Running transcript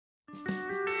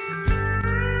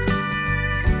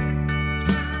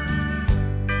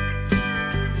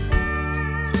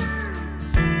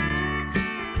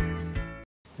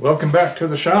Welcome back to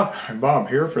the shop. Bob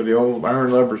here for the old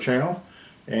Iron Lever channel,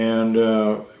 and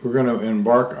we're going to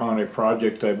embark on a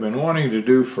project I've been wanting to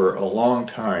do for a long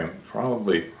time,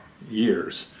 probably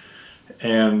years.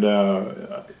 And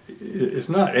it's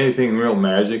not anything real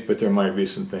magic, but there might be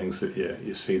some things that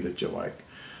you see that you like.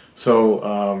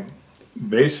 So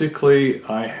basically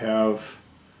I have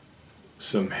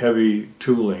some heavy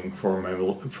tooling for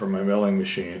my milling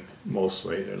machine,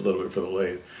 mostly, a little bit for the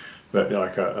lathe. But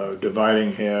like a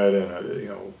dividing head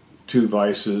and two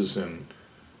vices and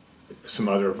some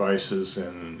other vices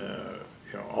and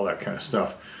all that kind of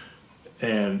stuff.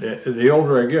 And the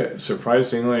older I get,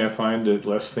 surprisingly, I find that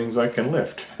less things I can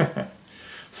lift.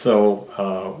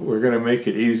 So we're going to make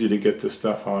it easy to get this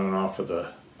stuff on and off of the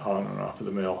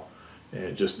mill,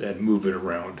 and move it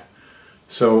around.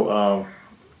 So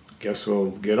guess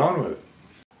we'll get on with it.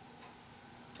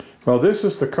 Well, this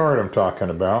is the cart I'm talking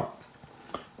about.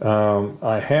 You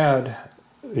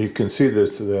can see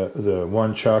this, the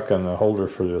one chuck and the holder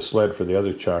for the sled for the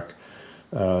other chuck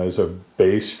is a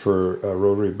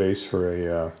rotary base for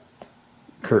a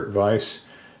Kurt vise,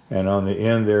 and on the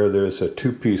end there's a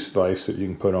two-piece vise that you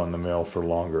can put on the mill for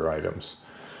longer items.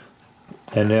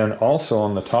 And then also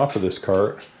on the top of this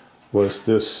cart was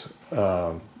this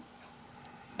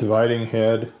dividing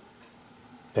head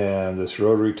and this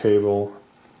rotary table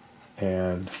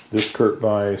and this Kurt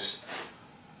vise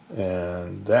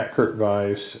and that Kurt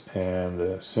vise and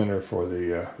the center for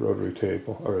the rotary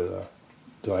table, or the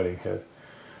dividing head.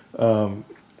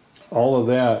 All of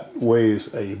that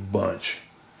weighs a bunch,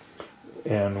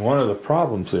 and one of the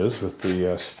problems is with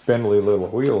the spindly little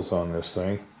wheels on this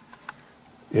thing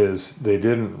is they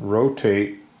didn't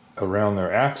rotate around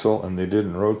their axle, and they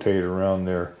didn't rotate around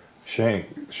their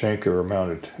shank or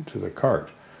mounted to the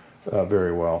cart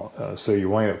very well, so you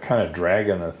wind up kind of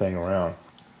dragging the thing around.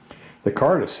 The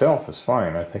cart itself is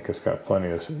fine. I think it's got plenty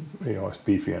of, it's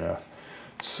beefy enough.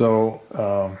 So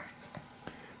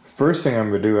first thing I'm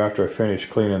going to do after I finish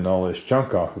cleaning all this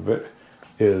junk off of it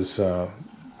is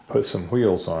put some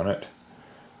wheels on it.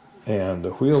 And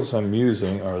the wheels I'm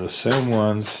using are the same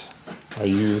ones I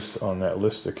used on that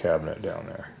Lista cabinet down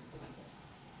there.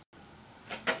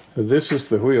 This is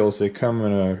the wheels. They come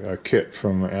in a kit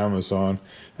from Amazon,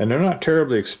 and they're not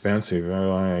terribly expensive. They're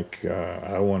like,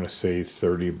 I want to say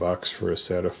 $30 for a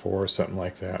set of 4 or something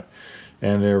like that.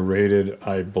 And they're rated,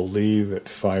 I believe, at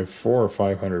 400 or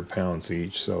 500 pounds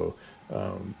each. So,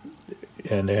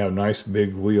 and they have nice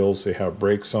big wheels. They have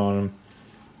brakes on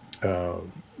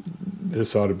them.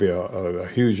 This ought to be a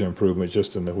huge improvement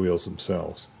just in the wheels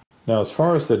themselves. Now, as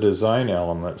far as the design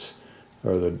elements,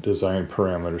 or the design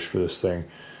parameters for this thing,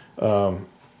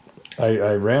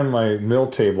 I ran my mill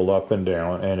table up and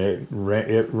down, and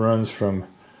it runs from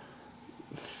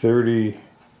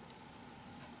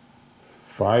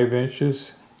 35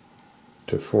 inches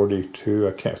to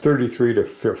 42. 33 to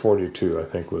 42, I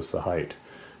think, was the height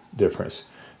difference.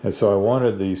 And so I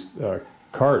wanted these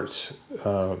carts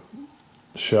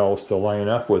shelves to line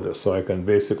up with it, so I can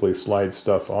basically slide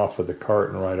stuff off of the cart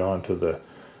and right onto the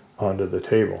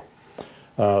table.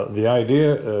 The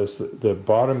idea is that the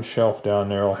bottom shelf down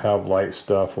there will have light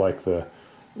stuff like the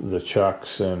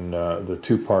chucks and the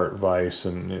two-part vise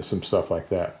and some stuff like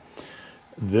that.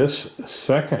 This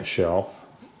second shelf,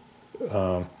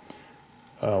 I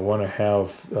want to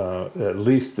have at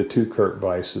least the 2 Kurt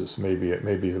vises,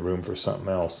 maybe room for something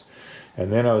else.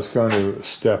 And then I was going to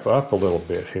step up a little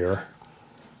bit here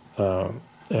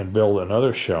and build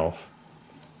another shelf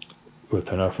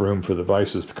with enough room for the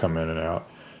vices to come in and out.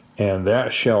 And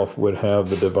that shelf would have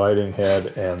the dividing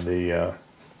head and the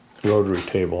rotary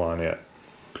table on it.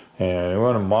 And I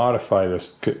want to modify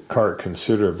this cart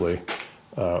considerably.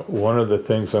 One of the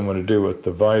things I'm going to do with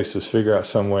the vise is figure out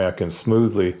some way I can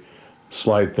smoothly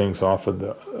slide things off of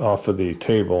the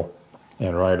table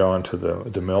and right onto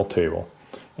the mill table.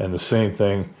 And the same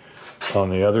thing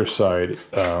on the other side.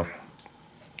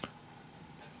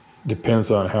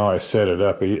 Depends on how I set it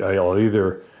up. I'll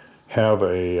either have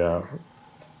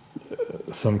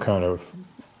some kind of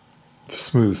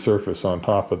smooth surface on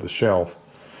top of the shelf,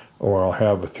 or I'll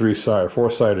have a three-sided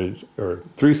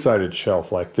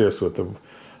shelf like this with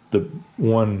the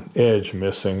one edge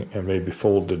missing and maybe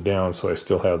folded down so I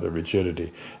still have the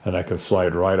rigidity, and I can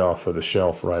slide right off of the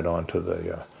shelf right onto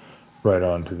the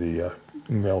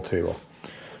mill table.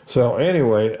 So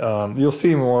anyway, you'll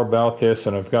see more about this,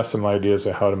 and I've got some ideas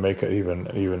of how to make it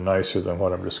even nicer than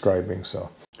what I'm describing. So.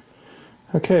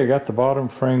 Okay, I got the bottom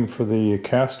frame for the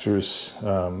casters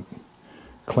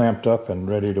clamped up and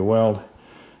ready to weld.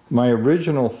 My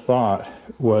original thought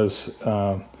was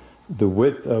the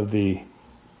width of the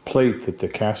plate that the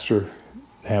caster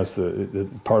has the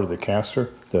part of the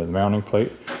caster, the mounting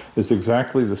plate, is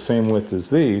exactly the same width as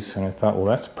these, and I thought, well,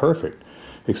 that's perfect,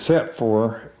 except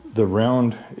for the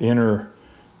round inner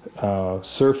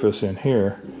surface in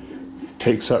here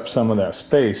takes up some of that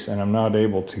space, and I'm not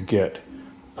able to get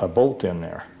a bolt in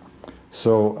there.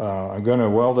 So I'm going to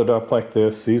weld it up like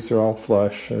this. These are all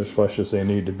flush, as flush as they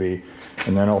need to be,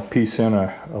 and then I'll piece in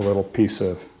a little piece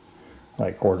of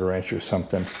like 1/4 inch or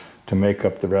something to make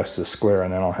up the rest of the square,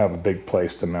 and then I'll have a big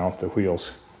place to mount the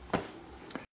wheels.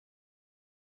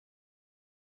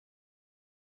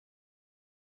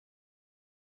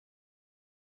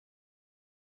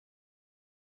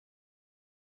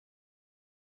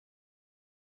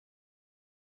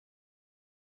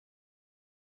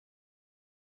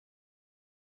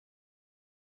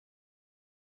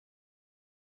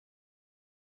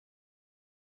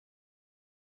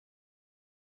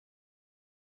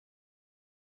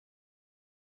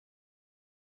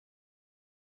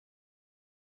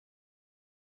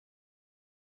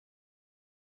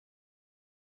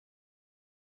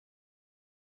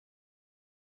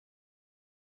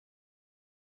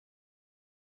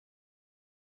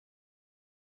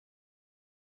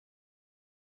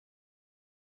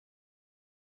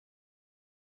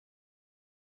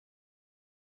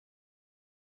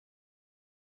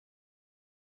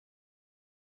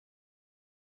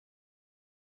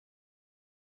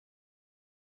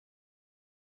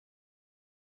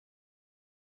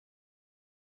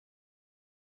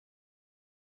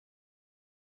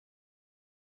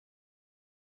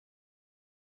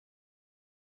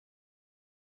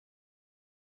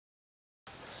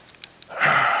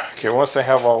 Okay, once I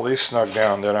have all these snug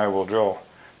down, then I will drill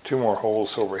 2 more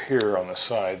holes over here on the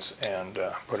sides and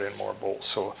put in more bolts.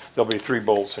 So there'll be 3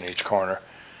 bolts in each corner.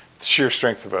 The sheer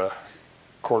strength of a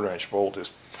 1/4 inch bolt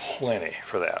is plenty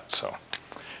for that. So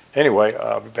anyway,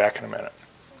 I'll be back in a minute.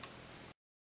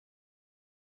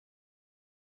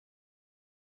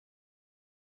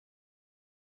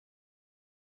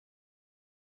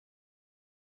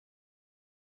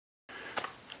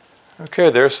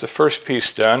 Okay, there's the first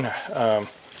piece done.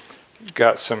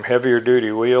 Got some heavier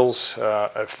duty wheels,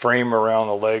 a frame around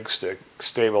the legs to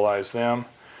stabilize them,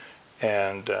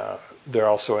 and they're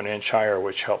also 1 inch higher,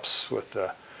 which helps with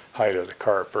the height of the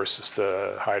cart versus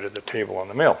the height of the table on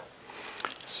the mill.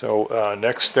 So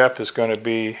next step is going to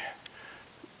be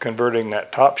converting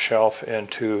that top shelf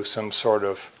into some sort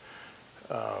of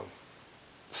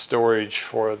storage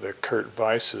for the cart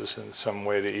vises, and some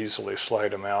way to easily slide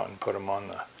them out and put them on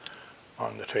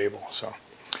the table. So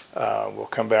we'll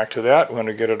come back to that when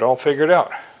we get it all figured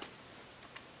out.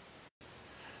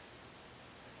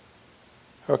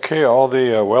 Okay, all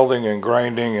the welding and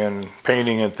grinding and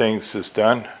painting and things is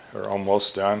done, or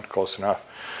almost done, close enough.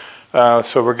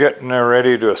 So we're getting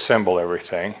ready to assemble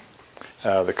everything.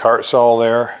 The cart's all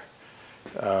there,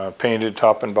 painted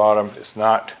top and bottom. It's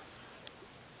not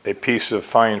a piece of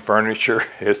fine furniture,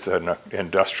 it's an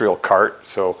industrial cart,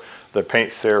 so the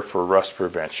paint's there for rust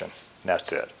prevention.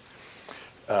 That's it.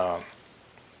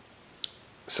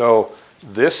 So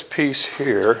this piece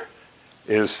here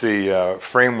is the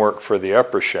framework for the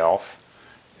upper shelf,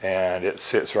 and it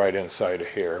sits right inside of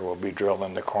here. We'll be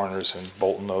drilling the corners and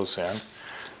bolting those in.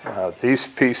 These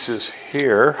pieces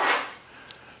here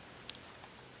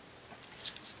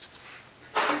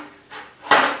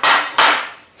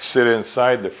sit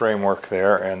inside the framework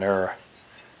there, and they're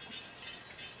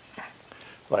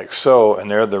like so,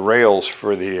 and they're the rails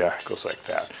for the, goes like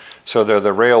that. So they're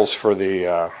the rails for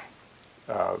the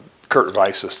cart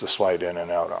vises to slide in and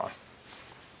out on.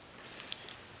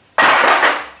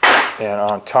 And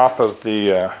on top of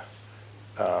the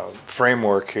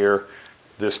framework here,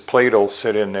 this plate will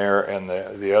sit in there, and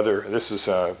the other, this is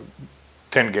a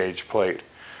 10 gauge plate.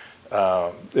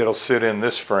 It'll sit in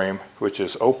this frame, which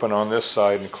is open on this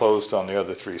side and closed on the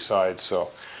other 3 sides,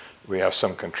 so we have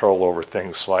some control over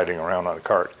things sliding around on the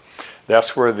cart.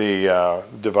 That's where the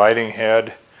dividing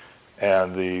head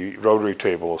and the rotary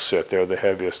table will sit. They're the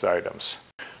heaviest items.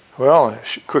 Well,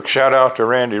 quick shout out to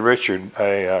Randy Richard.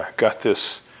 I got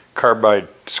this carbide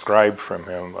scribe from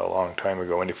him a long time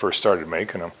ago when he first started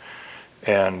making them,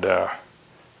 and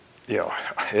you know,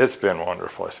 it's been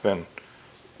wonderful. It's been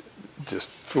just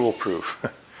foolproof.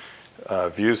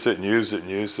 I've used it and used it and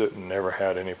used it and never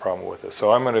had any problem with it.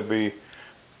 So I'm going to be,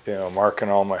 you know, marking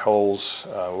all my holes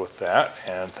with that.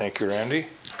 And thank you, Randy.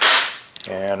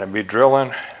 And I'll be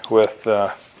drilling with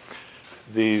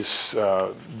these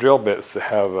drill bits that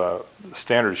have a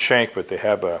standard shank, but they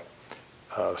have a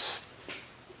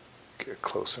get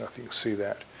close enough you can see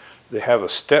that. They have a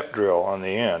step drill on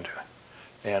the end,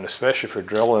 and especially for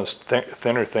drilling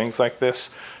thinner things like this,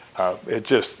 it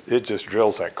just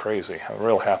drills like crazy. I'm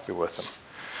real happy with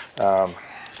them.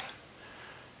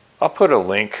 I'll put a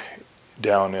link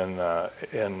down in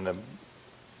the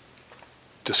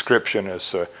description as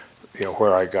to, you know,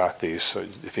 where I got these, so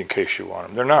if in case you want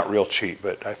them. They're not real cheap,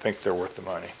 but I think they're worth the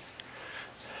money.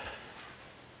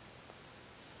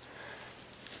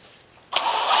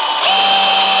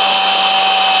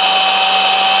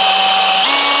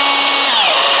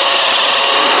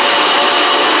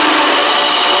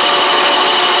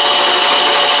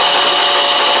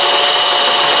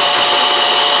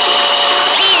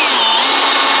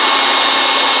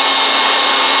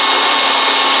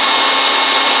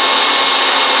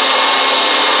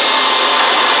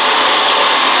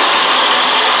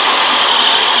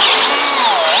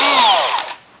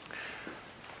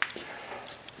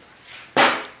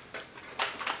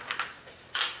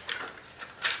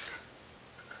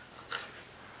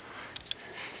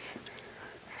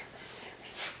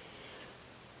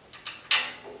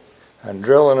 I'm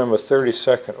drilling them a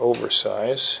 32nd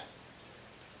oversize,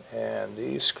 and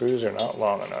these screws are not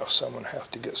long enough, so I'm going to have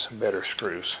to get some better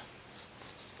screws.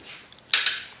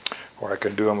 Or I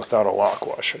can do them without a lock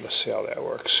washer. Let's see how that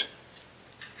works.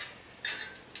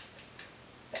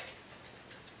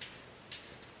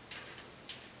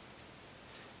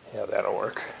 Yeah, that'll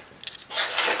work.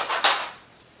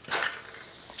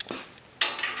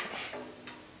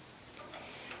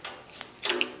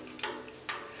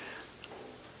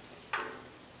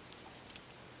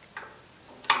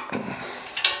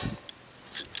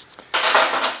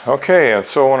 Okay, and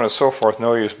so on and so forth.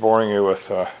 No use boring you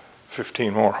with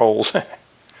 15 more holes.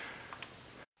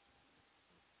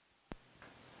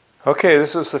 Okay,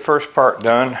 this is the first part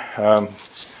done.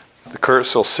 The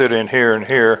curts will sit in here and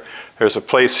here. There's a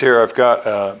place here. I've got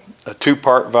a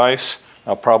two-part vise.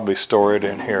 I'll probably store it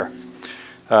in here.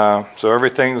 So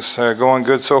everything's going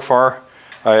good so far.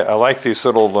 I like these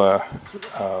little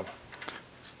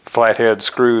flathead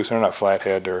screws. They're not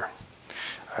flathead. They're,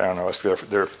 I don't know.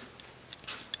 They're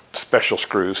special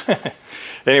screws.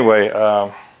 Anyway,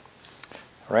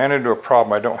 ran into a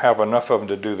problem. I don't have enough of them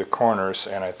to do the corners,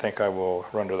 and I think I will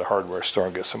run to the hardware store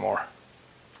and get some more.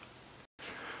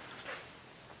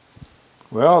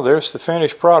 Well, there's the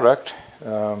finished product.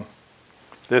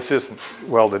 This isn't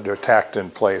welded or tacked in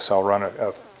place. I'll run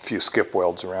a few skip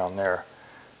welds around there.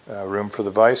 Room for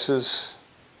the vises,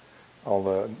 all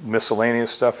the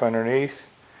miscellaneous stuff underneath.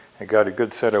 I got a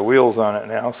good set of wheels on it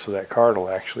now, so that cart will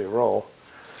actually roll.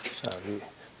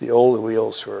 The old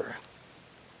wheels were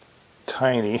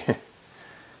tiny. Let me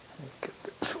get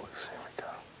this loose. There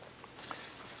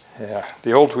we go. Yeah,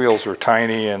 the old wheels were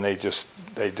tiny, and they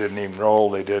didn't even roll.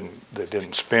 They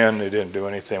didn't spin. They didn't do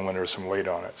anything when there was some weight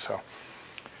on it. So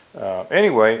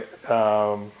anyway,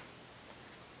 by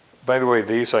the way,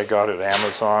 these I got at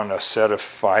Amazon. A set of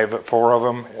four of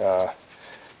them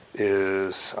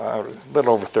is a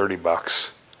little over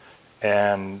 $30.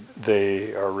 And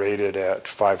they are rated at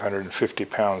 550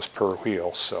 pounds per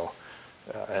wheel. So,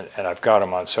 and I've got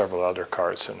them on several other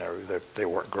carts, and they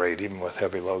work great, even with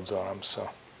heavy loads on them.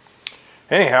 So,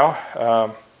 anyhow,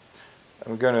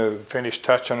 I'm going to finish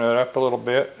touching it up a little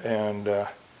bit and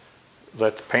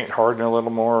let the paint harden a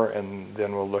little more, and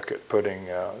then we'll look at putting,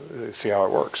 see how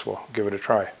it works. We'll give it a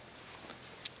try.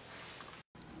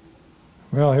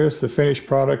 Well, here's the finished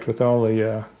product with all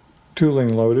the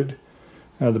tooling loaded.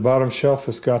 The bottom shelf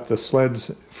has got the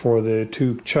sleds for the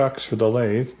two chucks for the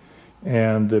lathe,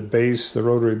 and the base, the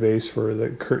rotary base for the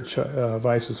curt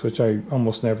vices, which I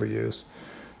almost never use.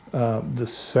 The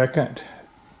second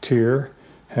tier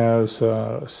has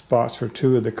spots for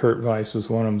two of the curt vices.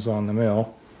 One of them's on the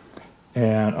mill,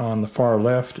 and on the far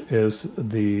left is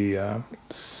the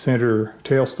center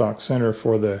tailstock center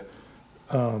for the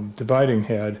dividing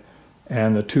head,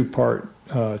 and the two-part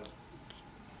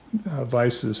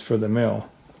vices for the mill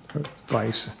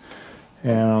vice.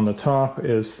 And on the top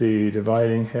is the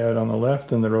dividing head on the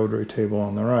left and the rotary table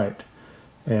on the right.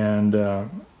 And the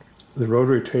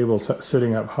rotary table is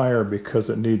sitting up higher because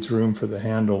it needs room for the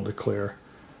handle to clear.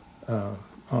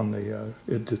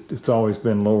 It's always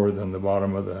been lower than the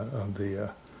bottom of the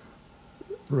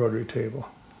rotary table.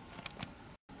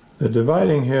 The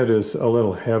dividing head is a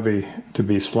little heavy to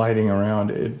be sliding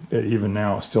around. Even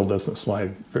now it still doesn't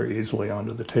slide very easily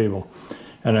onto the table.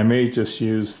 And I may just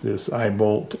use this eye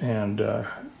bolt and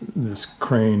this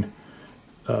crane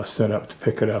set up to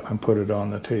pick it up and put it on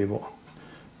the table.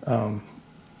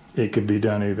 It could be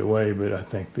done either way, but I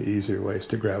think the easier way is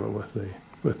to grab it with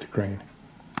the crane.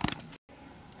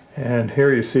 And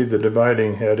here you see the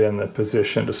dividing head in the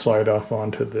position to slide off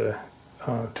onto the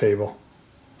table.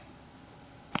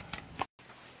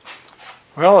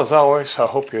 Well, as always, I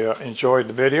hope you enjoyed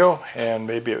the video, and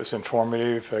maybe it was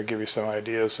informative, give you some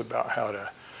ideas about how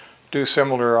to do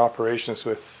similar operations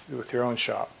with your own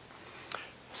shop.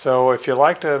 So if you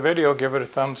liked the video, give it a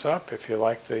thumbs up. If you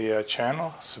like the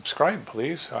channel, subscribe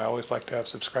please. I always like to have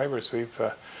subscribers. We've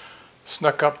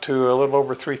snuck up to a little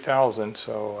over 3,000,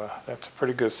 so that's a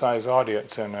pretty good size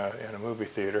audience in a movie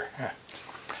theater.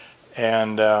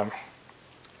 And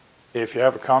if you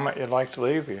have a comment you'd like to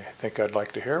leave, you think I'd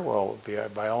like to hear, well,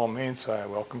 by all means, I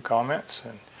welcome comments.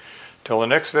 And till the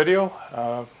next video,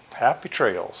 happy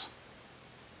trails.